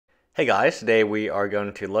Hey guys, today we are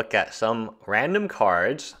going to look at some random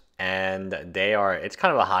cards, and it's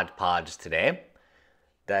kind of a hodgepodge today,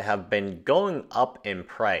 that have been going up in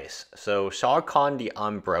price. So Sarkhan the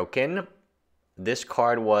Unbroken, this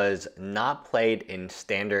card was not played in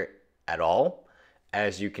Standard at all.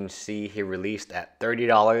 As you can see, he released at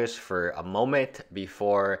 $30 for a moment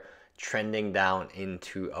before trending down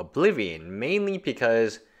into Oblivion, mainly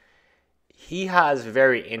because he has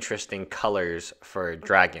very interesting colors for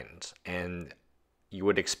dragons, and you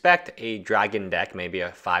would expect a dragon deck, maybe a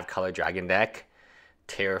 5-color dragon deck,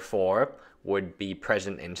 tier 4, would be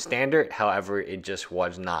present in Standard. However, it just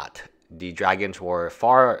was not. The dragons were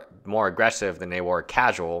far more aggressive than they were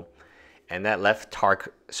casual, and that left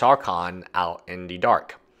Sarkhan out in the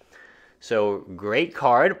dark. So great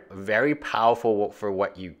card, very powerful for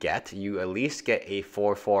what you get. You at least get a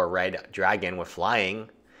 4/4 red dragon with flying.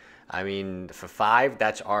 I mean, for 5,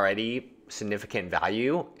 that's already significant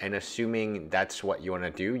value, and assuming that's what you want to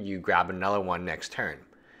do, you grab another one next turn.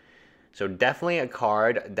 So definitely a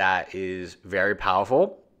card that is very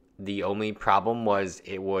powerful. The only problem was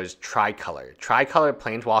it was tricolor. Tricolor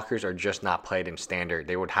planeswalkers are just not played in Standard.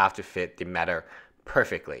 They would have to fit the meta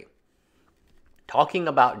perfectly. Talking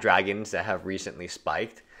about dragons that have recently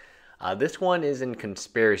spiked, this one is in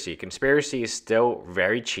Conspiracy. Conspiracy is still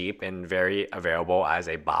very cheap and very available as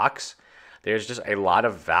a box. There's just a lot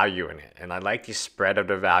of value in it, and I like the spread of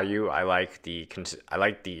the value. I like the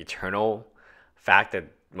eternal fact that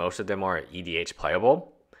most of them are EDH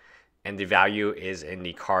playable, and the value is in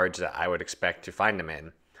the cards that I would expect to find them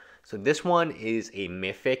in. So this one is a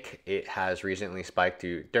mythic. It has recently spiked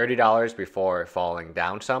to $30 before falling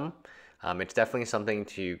down some. It's definitely something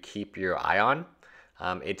to keep your eye on.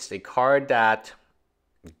 It's a card that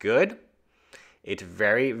good. It's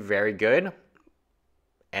very, very good.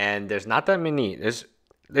 And there's not that many.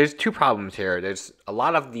 There's two problems here. There's a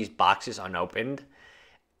lot of these boxes unopened,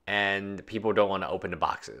 and people don't want to open the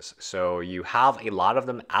boxes. So you have a lot of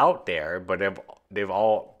them out there, but they've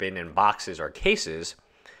all been in boxes or cases.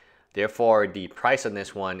 Therefore, the price on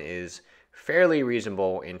this one is fairly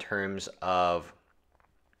reasonable in terms of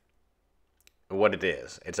what it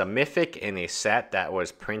is. It's a mythic in a set that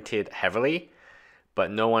was printed heavily, but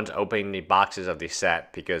no one's opening the boxes of the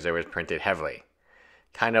set because it was printed heavily.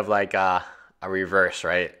 Kind of like a reverse,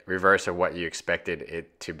 right? Reverse of what you expected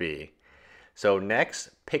it to be. So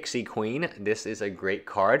next, Pixie Queen. This is a great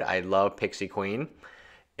card. I love Pixie Queen.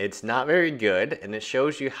 It's not very good, and it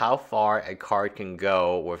shows you how far a card can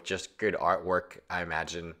go with just good artwork, I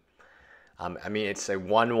imagine. I mean, it's a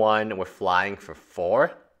 1/1 with flying for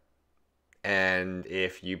 4. And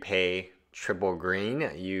if you pay triple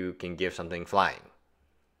green, you can give something flying.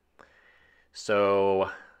 So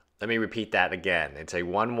let me repeat that again. It's a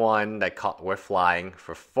 1/1 with flying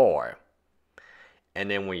for 4. And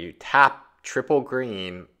then when you tap triple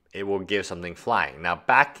green, it will give something flying. Now,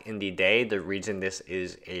 back in the day, the reason this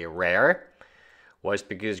is a rare was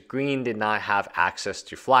because green did not have access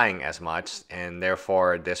to flying as much, and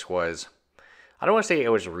therefore this was, I don't want to say it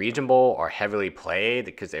was reasonable or heavily played,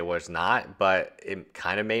 because it was not, but it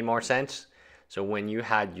kind of made more sense. So when you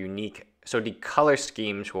had so the color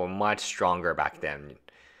schemes were much stronger back then.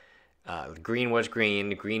 Green was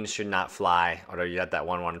green. Green should not fly, although you had that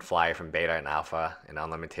 1/1 fly from Beta and Alpha and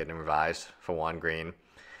Unlimited and Revised for 1 green.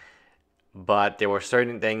 But there were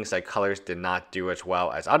certain things that colors did not do as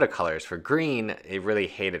well as other colors. For green, it really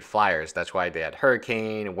hated flyers. That's why they had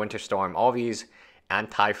Hurricane, Winter Storm, all these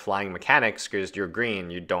anti-flying mechanics, because you're green,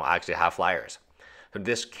 you don't actually have flyers. So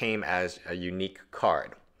this came as a unique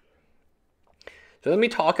card. So let me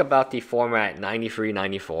talk about the format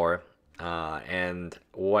 93-94 and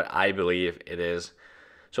what I believe it is.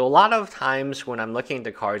 So a lot of times when I'm looking at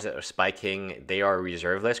the cards that are spiking, they are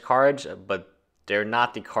reserve list cards, but they're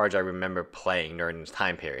not the cards I remember playing during this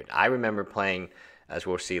time period. I remember playing, as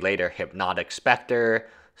we'll see later, Hypnotic Spectre,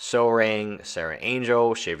 Soul Ring, Sarah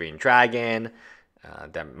Angel, Shivering Dragon,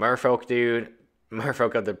 that Merfolk dude,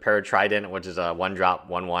 Merfolk of the Paratrident, which is a 1-drop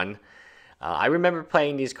 1/1. I remember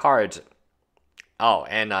playing these cards. Oh,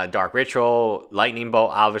 and Dark Ritual, Lightning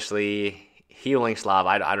Bolt, obviously, Healing Slav.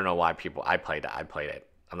 I don't know why I played it.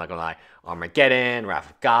 I'm not gonna lie. Armageddon,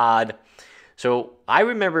 Wrath of God. So I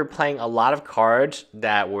remember playing a lot of cards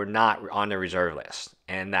that were not on the reserve list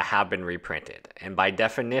and that have been reprinted. And by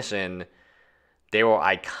definition, they were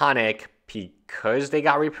iconic because they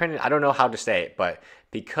got reprinted. I don't know how to say it, but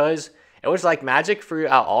because it was like Magic threw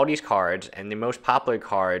out all these cards, and the most popular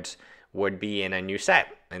cards would be in a new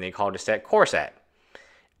set, and they called the set Core Set.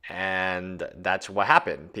 And that's what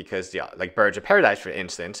happened, because like Birds of Paradise, for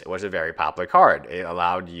instance, it was a very popular card. It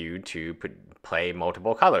allowed you to play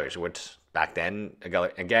multiple colors, which back then.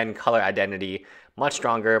 Again, color identity, much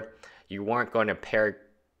stronger. You weren't going to pair,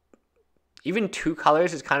 even 2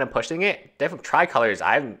 colors is kind of pushing it. Definitely tricolors.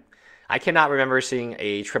 I cannot remember seeing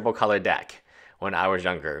a triple color deck when I was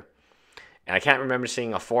younger. And I can't remember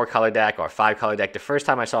seeing a 4-color deck or a 5-color deck. The first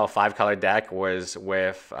time I saw a 5-color deck was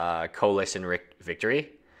with Coalition Victory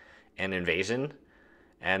and Invasion.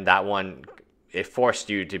 And that one, it forced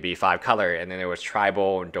you to be 5-color. And then there was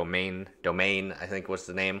Tribal and Domain, I think was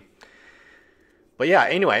the name. But yeah,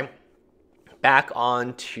 anyway, back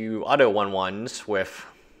on to other 1/1s with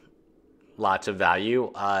lots of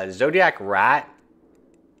value. Zodiac Rat.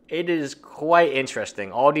 It is quite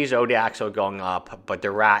interesting. All these Zodiacs are going up, but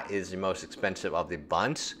the Rat is the most expensive of the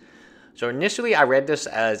bunch. So initially, I read this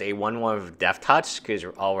as a 1/1 with Death Touch, because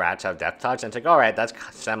all Rats have Death Touch. And it's like, alright, that's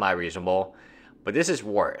semi-reasonable. But this is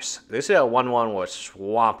worse. This is a 1/1 with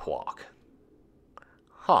Swamp Walk.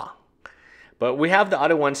 Huh. But we have the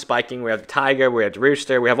other ones spiking. We have the Tiger, we have the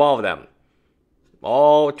Rooster, we have all of them.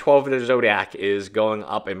 All 12 of the Zodiac is going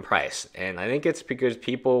up in price. And I think it's because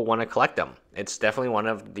people want to collect them. It's definitely one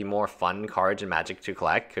of the more fun cards in Magic to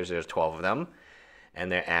collect because there's 12 of them.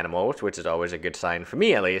 And they're animals, which is always a good sign for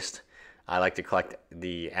me at least. I like to collect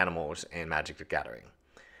the animals in Magic the Gathering.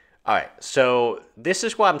 Alright, so this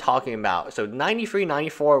is what I'm talking about. So 93,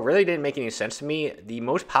 94 really didn't make any sense to me. The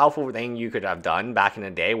most powerful thing you could have done back in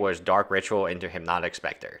the day was Dark Ritual into Hypnotic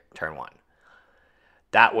Spectre, turn 1.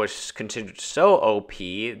 That was considered so OP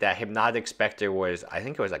that Hypnotic Spectre was, I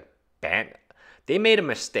think it was like banned. They made a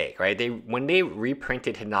mistake, right? When they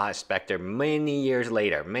reprinted Hypnotic Spectre many years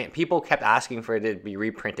later, people kept asking for it to be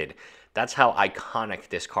reprinted. That's how iconic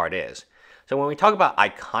this card is. So when we talk about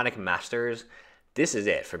iconic masters, this is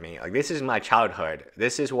it for me. Like, this is my childhood.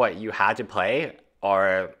 This is what you had to play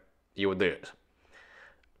or you would lose.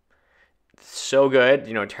 So good,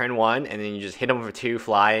 you know, turn 1, and then you just hit them for 2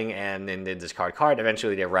 flying, and then they discard card.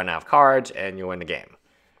 Eventually, they run out of cards, and you win the game.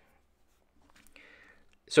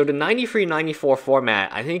 So the 93-94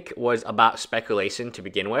 format, I think, was about speculation to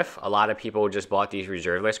begin with. A lot of people just bought these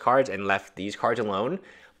reserve list cards and left these cards alone.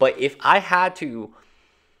 But if I had to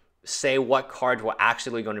say what cards were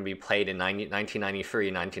actually going to be played in 1993,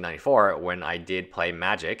 1994, when I did play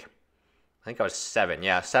Magic, I think I was 7.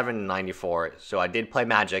 Yeah, 7 94. So I did play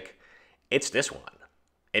Magic. It's this one.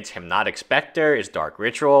 It's Hypnotic Spectre, it's Dark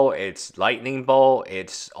Ritual, it's Lightning Bolt,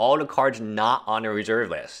 it's all the cards not on the reserve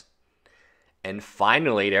list. And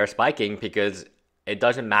finally, they're spiking because it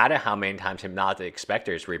doesn't matter how many times Hypnotic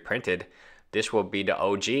Spectre is reprinted. This will be the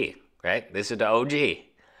OG, right? This is the OG.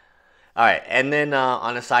 All right, and then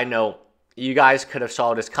on a side note, you guys could have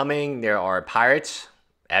saw this coming. There are pirates.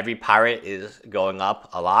 Every pirate is going up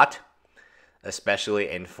a lot,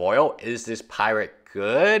 especially in foil. Is this pirate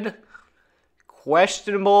good?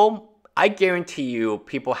 Questionable. I guarantee you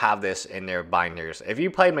people have this in their binders. If you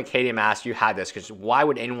played Macadium Mask, you had this, because why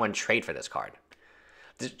would anyone trade for this card?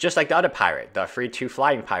 Just like the other pirate, the free 2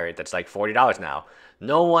 flying pirate that's like $40 now.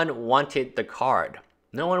 No one wanted the card.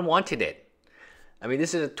 No one wanted it. I mean,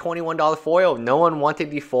 this is a $21 foil. No one wanted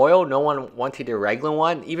the foil. No one wanted the regular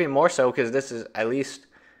one. Even more so because this is, at least,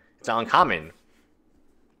 it's uncommon.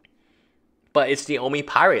 But it's the only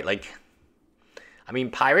pirate. Like, I mean,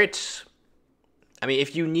 pirates... I mean,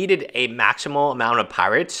 if you needed a maximal amount of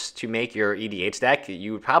pirates to make your EDH deck,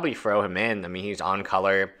 you would probably throw him in. I mean, he's on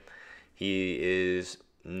color. He is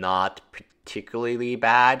not particularly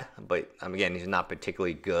bad, but again, he's not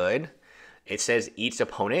particularly good. It says each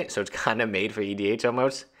opponent, so it's kind of made for EDH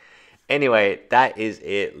almost. Anyway, that is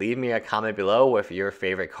it. Leave me a comment below with your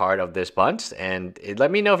favorite card of this bunch, and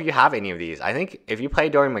let me know if you have any of these. I think if you play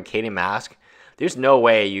during Macadium Mask, there's no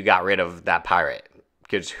way you got rid of that pirate,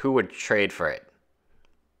 because who would trade for it?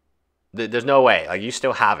 There's no way. Like, you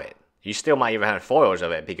still have it. You still might even have foils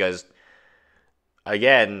of it because,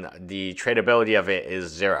 again, the tradability of it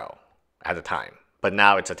is 0 at the time. But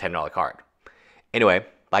now it's a $10 card. Anyway,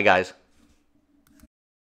 bye guys.